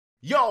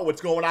Yo, what's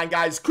going on,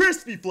 guys?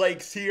 Crispy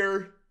Flakes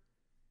here.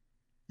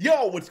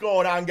 Yo, what's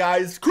going on,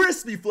 guys?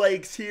 Crispy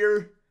Flakes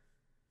here.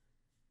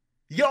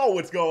 Yo,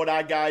 what's going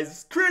on,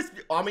 guys?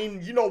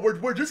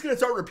 We're just gonna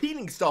start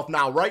repeating stuff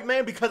now, right,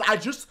 man? Because I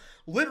just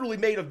literally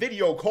made a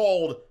video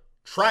called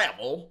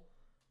Travel,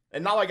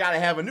 and now I gotta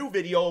have a new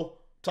video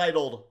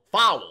titled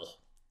Foul.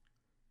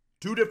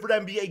 Two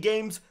different NBA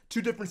games,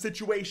 two different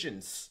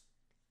situations.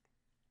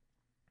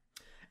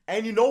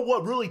 And you know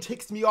what really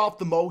ticks me off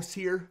the most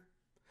here?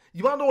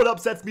 You wanna know what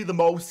upsets me the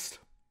most?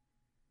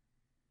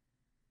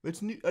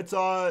 It's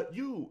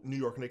you New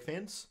York Knicks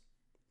fans.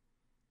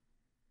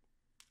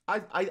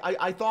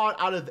 I thought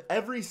out of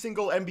every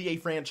single NBA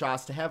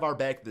franchise to have our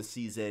back this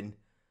season,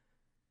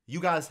 you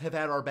guys have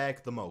had our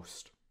back the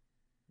most.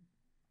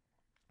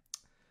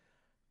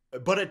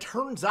 But it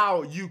turns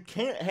out you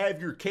can't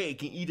have your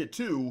cake and eat it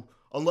too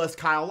unless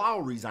Kyle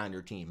Lowry's on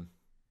your team.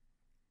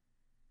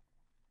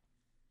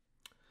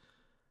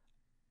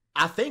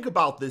 I think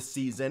about this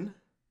season,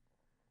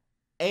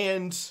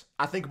 and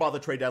I think about the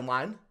trade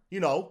deadline.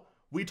 You know,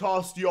 we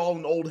tossed y'all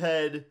an old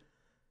head,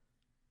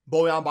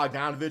 Bojan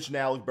Bogdanovic and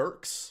Alec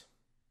Burks.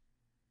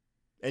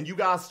 And you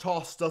guys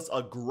tossed us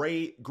a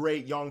great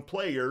young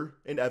player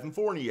in Evan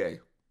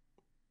Fournier.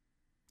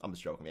 I'm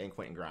just joking, and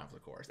Quentin Grimes,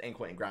 of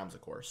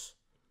course.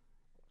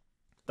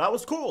 That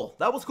was cool.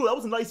 That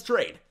was a nice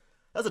trade.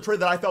 That's a trade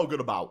that I felt good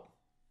about.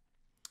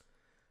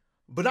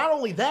 But not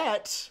only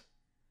that,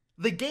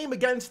 the game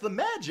against the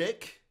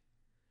Magic,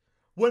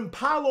 when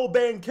Paolo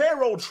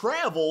Banchero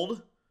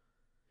traveled,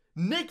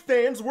 Knicks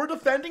fans were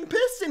defending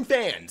Piston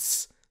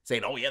fans.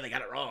 Saying, oh yeah, they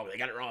got it wrong. Yeah, they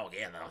got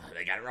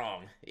it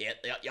wrong. Yeah,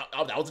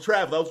 oh, that was a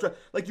travel.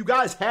 Like, you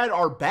guys had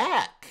our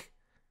back.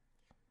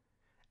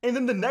 And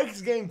then the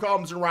next game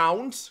comes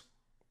around,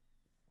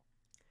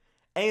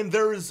 and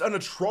there's an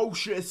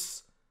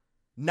atrocious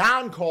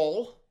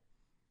non-call,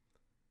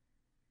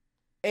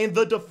 and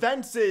the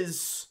defense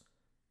is,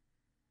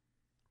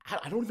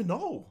 I don't even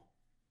know.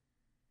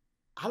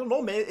 I don't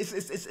know, man.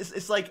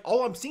 It's like,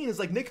 all I'm seeing is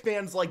like Knicks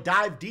fans like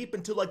dive deep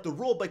into like the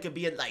rule book and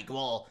being like,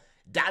 well,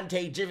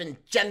 Dante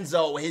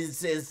DiVincenzo,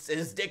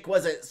 his dick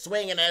wasn't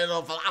swinging at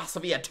a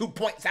velocity at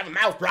 2.7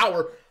 miles per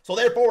hour, so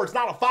therefore it's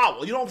not a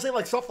foul. You know what I'm saying?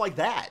 Like, stuff like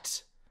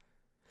that.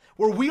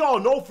 Where we all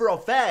know for a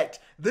fact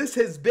this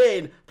has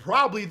been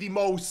probably the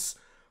most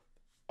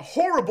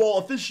horrible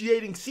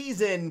officiating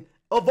season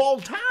of all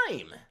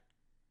time.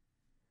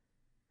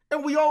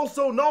 And we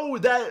also know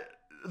that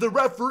the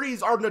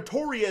referees are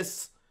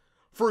notorious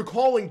for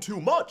calling too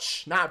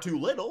much, not too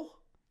little.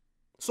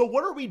 So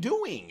what are we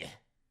doing?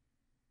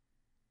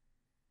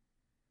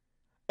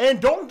 And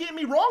don't get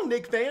me wrong,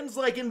 Knicks fans,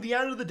 like, in the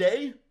end of the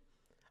day,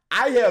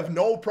 I have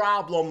no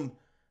problem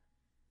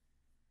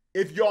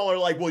if y'all are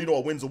like, well, you know,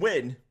 a win's a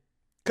win.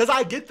 Because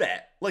I get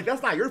that. Like,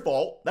 that's not your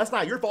fault.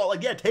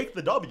 Like, yeah, take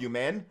the W,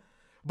 man.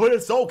 But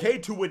it's okay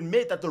to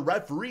admit that the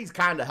referees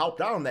kind of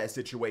helped out in that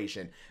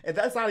situation. And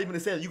that's not even to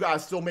say that you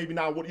guys still maybe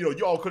not, you know,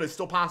 y'all could have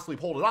still possibly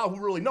pulled it out.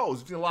 Who really knows?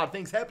 We've seen a lot of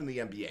things happen in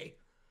the NBA.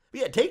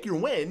 But yeah, take your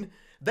win.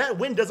 That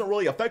win doesn't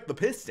really affect the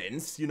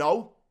Pistons, you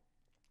know?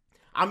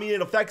 I mean,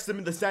 it affects them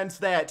in the sense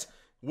that,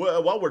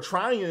 well, we're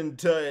trying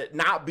to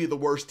not be the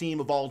worst team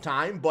of all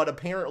time, but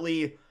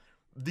apparently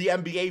the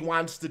NBA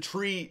wants to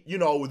treat, you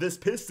know, this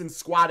Pistons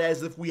squad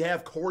as if we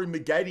have Corey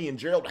Maggette and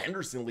Gerald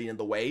Henderson leading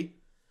the way.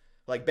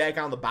 Like back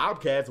on the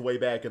Bobcats way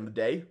back in the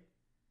day.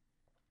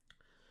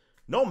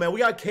 No, man, we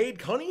got Cade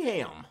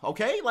Cunningham,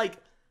 okay? Like,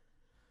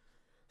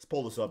 let's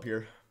pull this up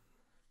here.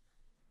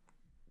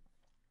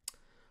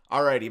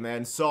 Alrighty,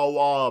 man.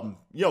 So,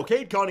 you know,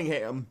 Cade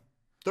Cunningham,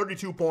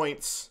 32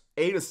 points,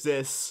 8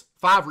 assists,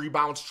 5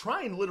 rebounds,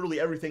 trying literally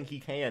everything he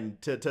can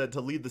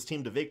to lead this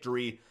team to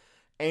victory.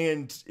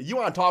 And you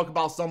want to talk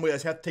about somebody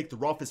that's had to take the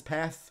roughest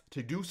path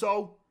to do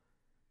so?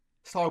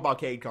 Let's talk about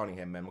Cade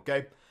Cunningham, man,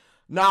 okay?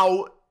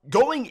 Now,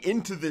 going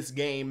into this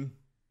game,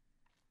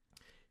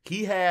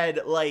 he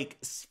had like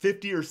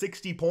 50 or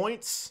 60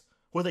 points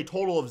with a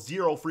total of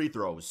 0 free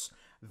throws.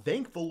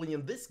 Thankfully,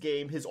 in this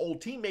game, his old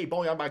teammate,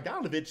 Bojan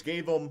Bogdanovic,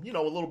 gave him, you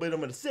know, a little bit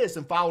of an assist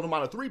and fouled him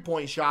on a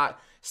 3-point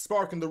shot,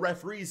 sparking the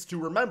referees to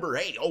remember,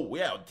 hey, oh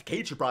yeah,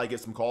 Cade should probably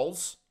get some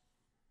calls.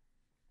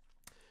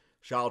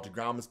 Shout out to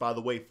Gromus, by the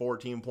way,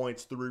 14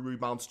 points, 3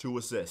 rebounds, 2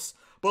 assists.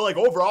 But, like,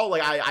 overall,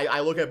 like, I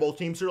look at both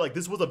teams here, like,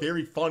 this was a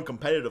very fun,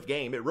 competitive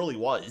game. It really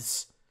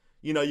was.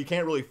 You know, you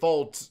can't really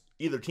fault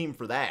either team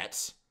for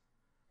that.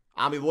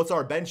 I mean, what's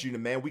our bench unit,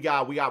 man? We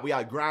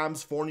got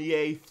Grimes,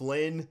 Fournier,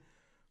 Flynn,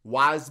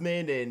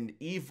 Wiseman, and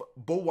Yves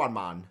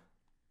Bowanman.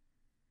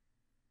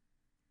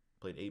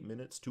 Played 8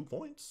 minutes, 2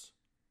 points.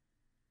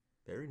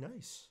 Very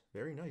nice.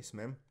 Very nice,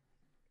 man.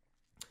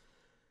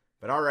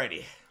 But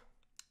alrighty.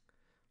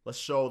 Let's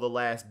show the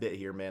last bit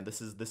here, man.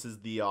 This is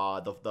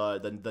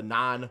the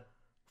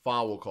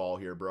non-foul call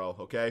here, bro,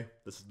 okay?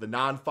 This is the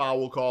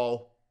non-foul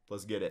call.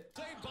 Let's get it.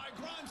 Saved by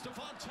Grimes to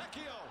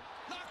Fontecchio.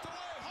 Knocked away.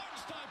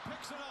 Hartenstein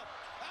picks it up.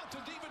 Out to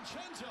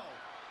DiVincenzo.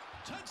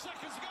 10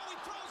 seconds ago, he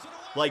throws it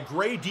away. Like,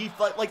 great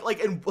defense.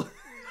 Like, and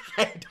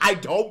I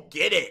don't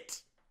get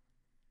it.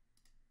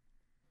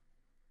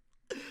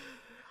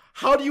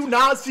 How do you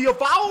not see a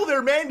foul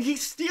there, man? He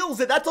steals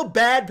it. That's a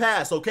bad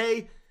pass,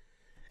 okay?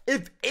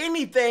 If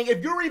anything,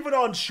 if you're even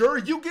unsure,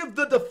 you give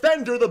the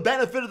defender the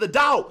benefit of the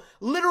doubt.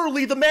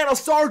 Literally, the man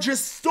Ausar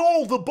just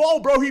stole the ball,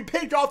 bro. He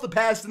picked off the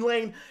passing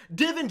lane.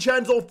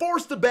 DiVincenzo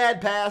forced the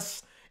bad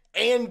pass,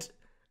 and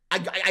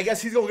I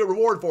guess he's going to get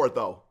rewarded for it,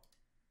 though.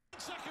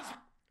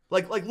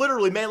 Like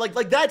literally, man,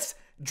 like that's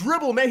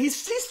dribble, man. He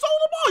stole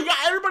the ball. You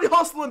got everybody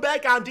hustling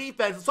back on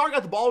defense. Ausar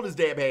got the ball in his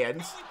damn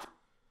hands.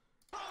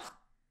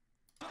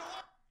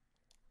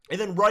 And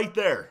then right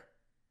there,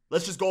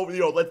 let's just go,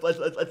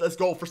 let's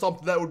go for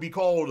something that would be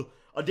called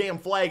a damn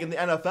flag in the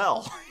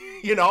NFL.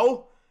 You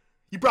know?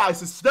 You probably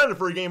suspended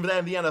for a game for that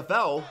in the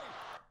NFL.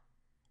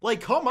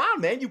 Like, come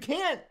on, man. You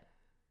can't.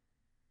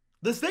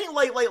 This ain't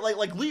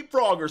like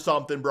leapfrog or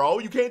something, bro.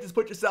 You can't just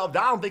put yourself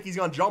down and think he's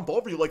gonna jump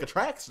over you like a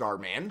track star,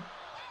 man.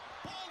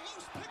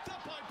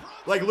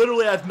 Like,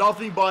 literally has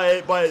nothing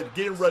but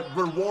getting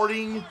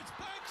rewarding.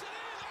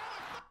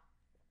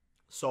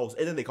 So,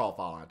 and then they call a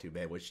foul on too,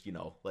 man, which, you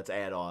know, let's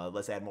add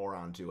more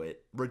onto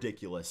it.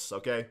 Ridiculous,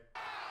 okay?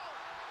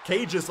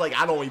 Cage just, like,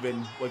 I don't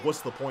even, like,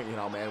 what's the point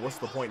now, man? What's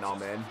the point now,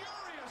 man?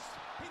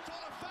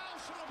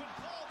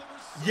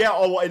 Yeah,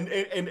 oh,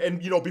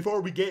 and you know,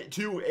 before we get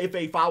to if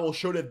a foul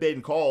should have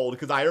been called,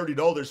 because I already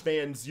know there's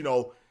fans, you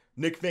know,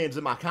 Knick fans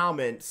in my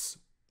comments,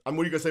 what are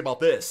you going to say about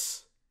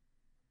this?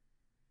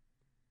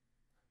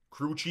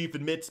 Crew chief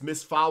admits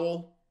missed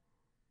foul?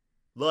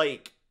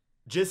 Like,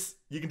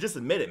 you can just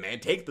admit it, man.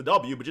 Take the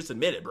W, but just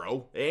admit it,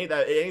 bro. It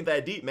ain't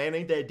that deep, man. It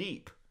ain't that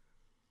deep.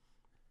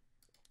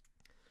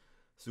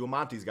 See what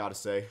Monty's got to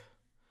say.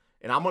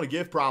 And I'm going to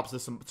give props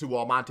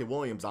to Monty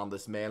Williams on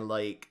this, man.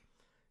 Like,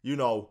 you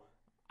know,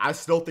 I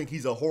still think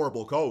he's a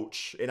horrible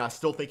coach, and I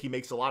still think he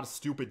makes a lot of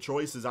stupid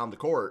choices on the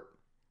court.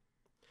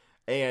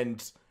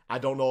 And I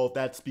don't know if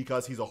that's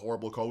because he's a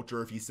horrible coach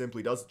or if he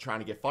simply does trying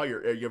to get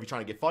fired, or if he's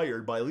trying to get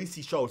fired, but at least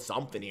he showed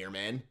something here,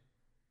 man.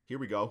 Here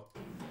we go.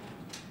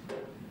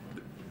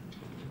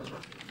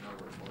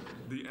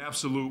 The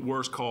absolute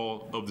worst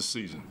call of the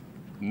season.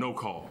 No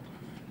call.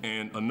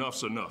 And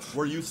enough's enough.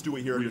 We're used to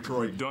it here in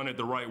Detroit. We've done it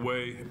the right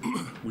way.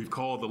 We've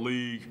called the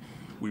league.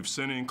 We've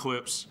sent in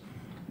clips.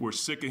 We're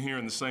sick of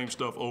hearing the same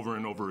stuff over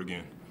and over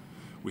again.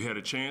 We had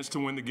a chance to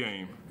win the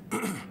game,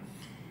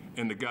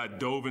 and the guy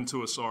dove into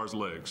Ausar's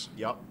legs.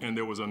 Yep. And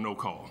there was a no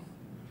call.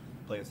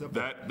 Plain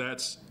simple.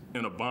 That's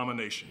an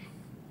abomination.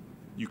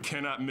 You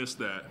cannot miss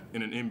that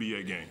in an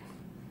NBA game.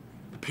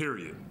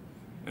 Period.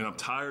 And I'm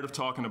tired of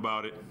talking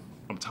about it.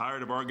 I'm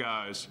tired of our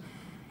guys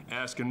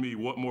asking me,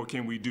 what more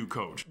can we do,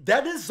 coach?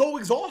 That is so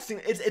exhausting.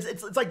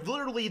 It's like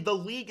literally the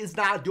league is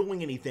not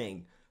doing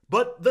anything.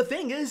 But the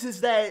thing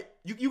is that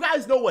you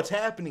guys know what's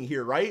happening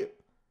here, right?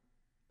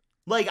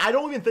 Like, I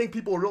don't even think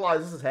people realize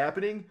this is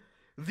happening.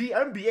 The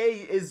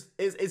NBA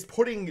is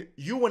putting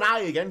you and I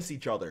against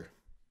each other.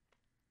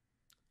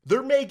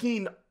 They're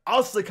making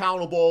us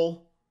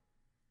accountable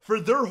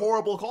for their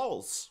horrible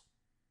calls.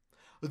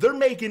 They're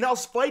making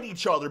us fight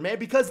each other, man.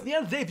 Because at the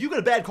end of the day, if you get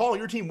a bad call and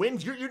your team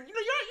wins, you're not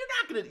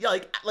gonna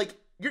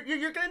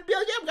you're gonna be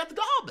like, yeah, we got the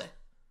dub.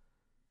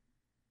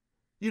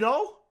 You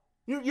know,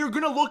 you're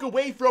gonna look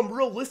away from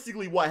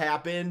realistically what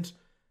happened,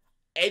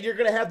 and you're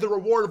gonna have the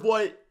reward of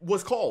what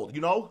was called.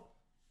 You know,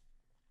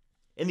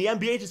 and the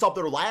NBA just up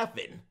there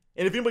laughing,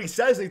 and if anybody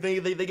says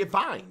anything, they get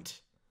fined.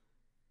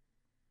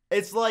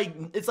 It's like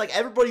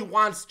everybody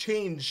wants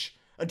change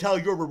until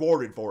you're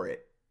rewarded for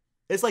it.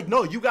 It's like,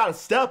 no, you got to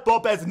step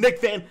up as a Knick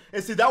fan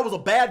and say that was a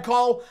bad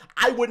call.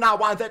 I would not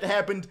want that to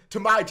happen to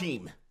my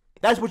team.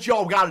 That's what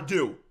y'all got to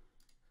do.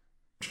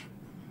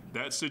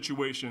 That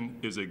situation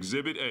is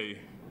Exhibit A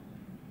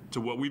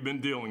to what we've been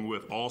dealing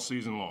with all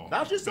season long.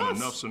 Not just us.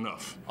 Enough's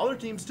enough. Other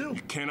teams, too.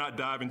 You cannot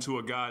dive into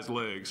a guy's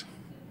legs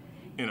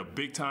in a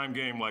big-time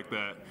game like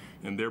that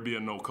and there be a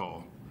no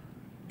call.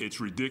 It's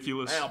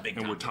ridiculous,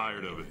 and we're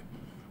tired of it.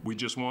 We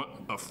just want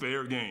a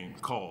fair game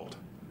called.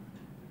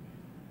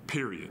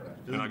 Period.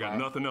 And I got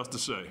nothing else to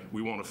say.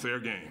 We want a fair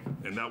game,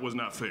 and that was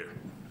not fair.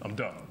 I'm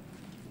done.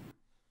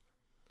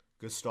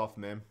 Good stuff,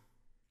 man.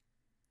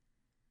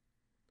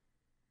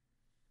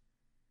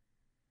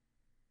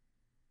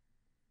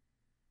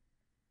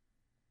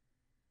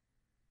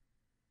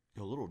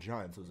 Yo, Little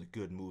Giants was a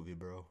good movie,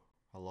 bro.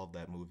 I love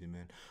that movie,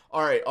 man.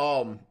 All right,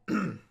 I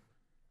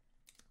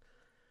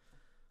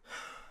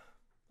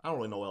don't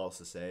really know what else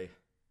to say.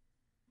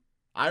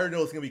 I already know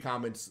there's going to be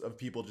comments of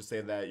people just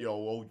saying that,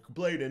 well,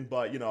 complaining,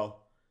 but,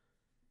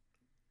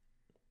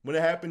 when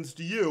it happens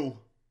to you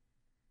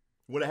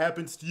in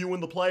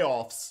the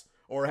playoffs,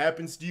 or it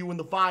happens to you in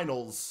the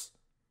finals,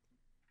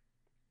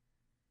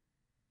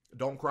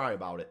 don't cry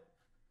about it.